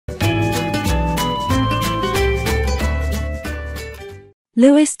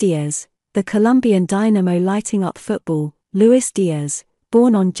Luis Diaz, the Colombian Dynamo lighting up football. Luis Diaz,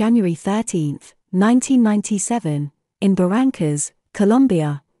 born on January 13, 1997, in Barrancas,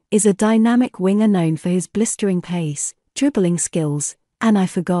 Colombia, is a dynamic winger known for his blistering pace, dribbling skills, and eye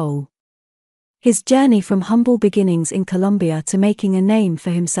for goal. His journey from humble beginnings in Colombia to making a name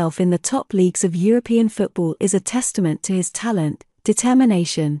for himself in the top leagues of European football is a testament to his talent,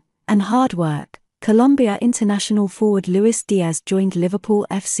 determination, and hard work. Colombia international forward Luis Diaz joined Liverpool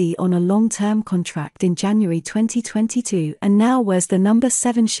FC on a long-term contract in January 2022 and now wears the number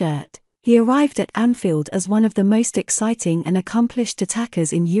 7 shirt. He arrived at Anfield as one of the most exciting and accomplished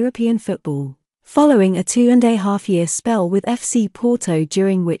attackers in European football, following a 2.5-year spell with FC Porto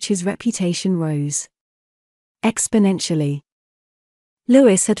during which his reputation rose exponentially.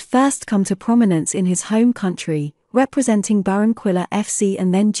 Luis had first come to prominence in his home country, representing Barranquilla FC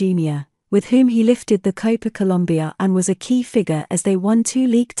and then Junior, with whom he lifted the Copa Colombia and was a key figure as they won 2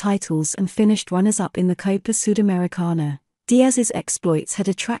 league titles and finished runners-up in the Copa Sudamericana. Diaz's exploits had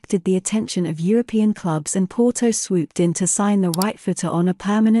attracted the attention of European clubs and Porto swooped in to sign the right-footer on a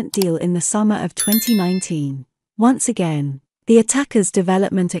permanent deal in the summer of 2019. Once again, the attacker's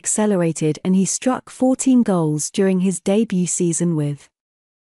development accelerated and he struck 14 goals during his debut season with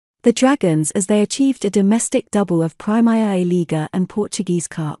the Dragons as they achieved a domestic double of Primeira Liga and Portuguese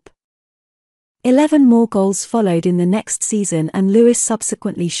Cup. 11 more goals followed in the next season and Luis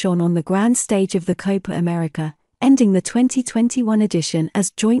subsequently shone on the grand stage of the Copa America, ending the 2021 edition as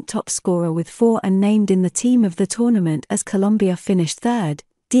joint top scorer with 4 and named in the team of the tournament as Colombia finished third.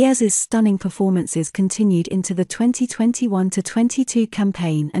 Diaz's stunning performances continued into the 2021-22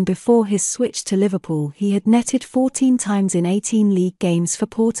 campaign and before his switch to Liverpool he had netted 14 times in 18 league games for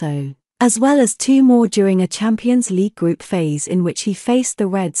Porto, as well as 2 more during a Champions League group phase in which he faced the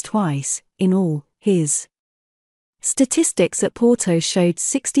Reds twice. In all, his statistics at Porto showed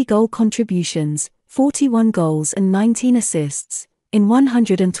 60 goal contributions, 41 goals and 19 assists. In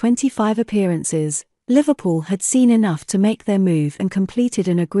 125 appearances, Liverpool had seen enough to make their move and completed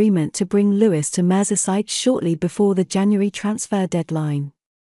an agreement to bring Luis to Merseyside shortly before the January transfer deadline.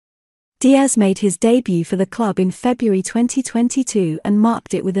 Diaz made his debut for the club in February 2022 and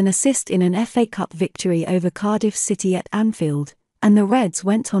marked it with an assist in an FA Cup victory over Cardiff City at Anfield, and the Reds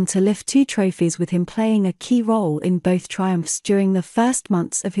went on to lift 2 trophies with him playing a key role in both triumphs during the first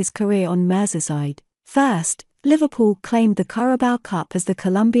months of his career on Merseyside. First, Liverpool claimed the Carabao Cup as the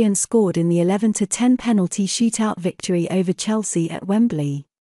Colombian scored in the 11-10 penalty shootout victory over Chelsea at Wembley.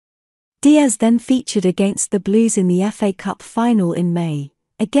 Diaz then featured against the Blues in the FA Cup final in May,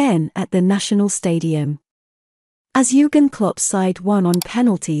 again at the National Stadium, as Jurgen Klopp's side won on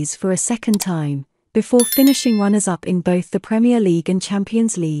penalties for a second time, before finishing runners-up in both the Premier League and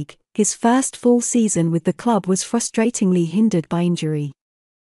Champions League. His first full season with the club was frustratingly hindered by injury,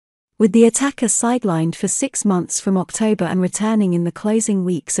 with the attacker sidelined for 6 months from October and returning in the closing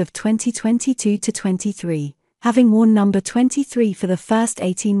weeks of 2022-23, having worn number 23 for the first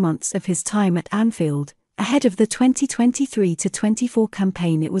 18 months of his time at Anfield. Ahead of the 2023-24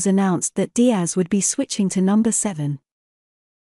 campaign it was announced that Diaz would be switching to number 7.